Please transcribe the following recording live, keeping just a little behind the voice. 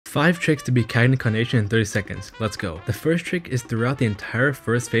5 tricks to beat CAGNEY CARNATION in 30 seconds. Let's go. The first trick is throughout the entire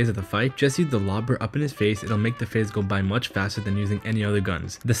first phase of the fight, just use the lobber up in his face. It'll make the phase go by much faster than using any other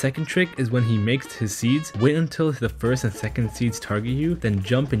guns. The second trick is when he makes his seeds, wait until the first and second seeds target you, then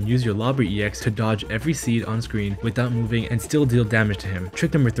jump and use your lobber EX to dodge every seed on screen without moving and still deal damage to him.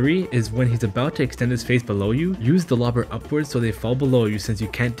 Trick number 3 is when he's about to extend his face below you, use the lobber upwards so they fall below you since you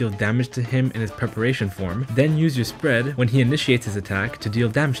can't deal damage to him in his preparation form. Then use your spread when he initiates his attack to deal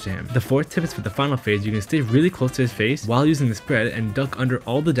damage to him. The fourth tip is for the final phase. You can stay really close to his face while using the spread and duck under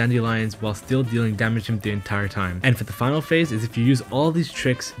all the dandelions while still dealing damage to him the entire time. And for the final phase is if you use all these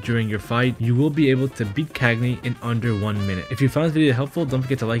tricks during your fight, you will be able to beat CAGNEY in under 1 minute. If you found this video helpful, don't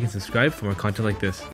forget to like and subscribe for more content like this.